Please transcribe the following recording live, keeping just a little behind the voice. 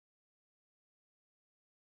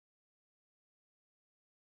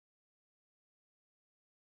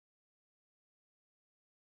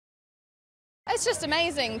It's just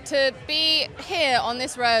amazing to be here on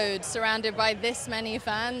this road surrounded by this many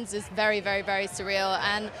fans is very, very, very surreal.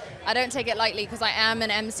 And I don't take it lightly because I am an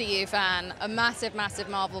MCU fan, a massive, massive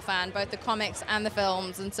Marvel fan, both the comics and the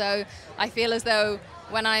films. And so I feel as though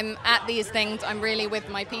when I'm at these things, I'm really with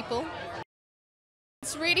my people.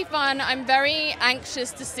 It's really fun. I'm very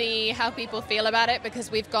anxious to see how people feel about it because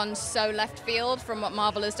we've gone so left field from what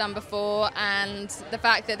Marvel has done before, and the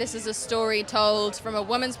fact that this is a story told from a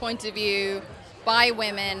woman's point of view by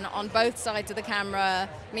women on both sides of the camera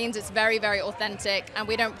means it's very, very authentic, and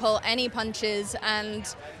we don't pull any punches,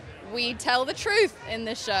 and we tell the truth in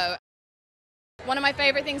this show. One of my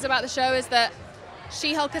favorite things about the show is that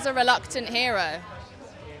She-Hulk is a reluctant hero.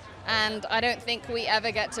 And I don't think we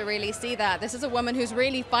ever get to really see that. This is a woman who's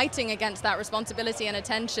really fighting against that responsibility and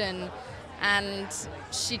attention, and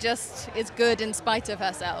she just is good in spite of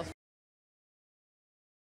herself.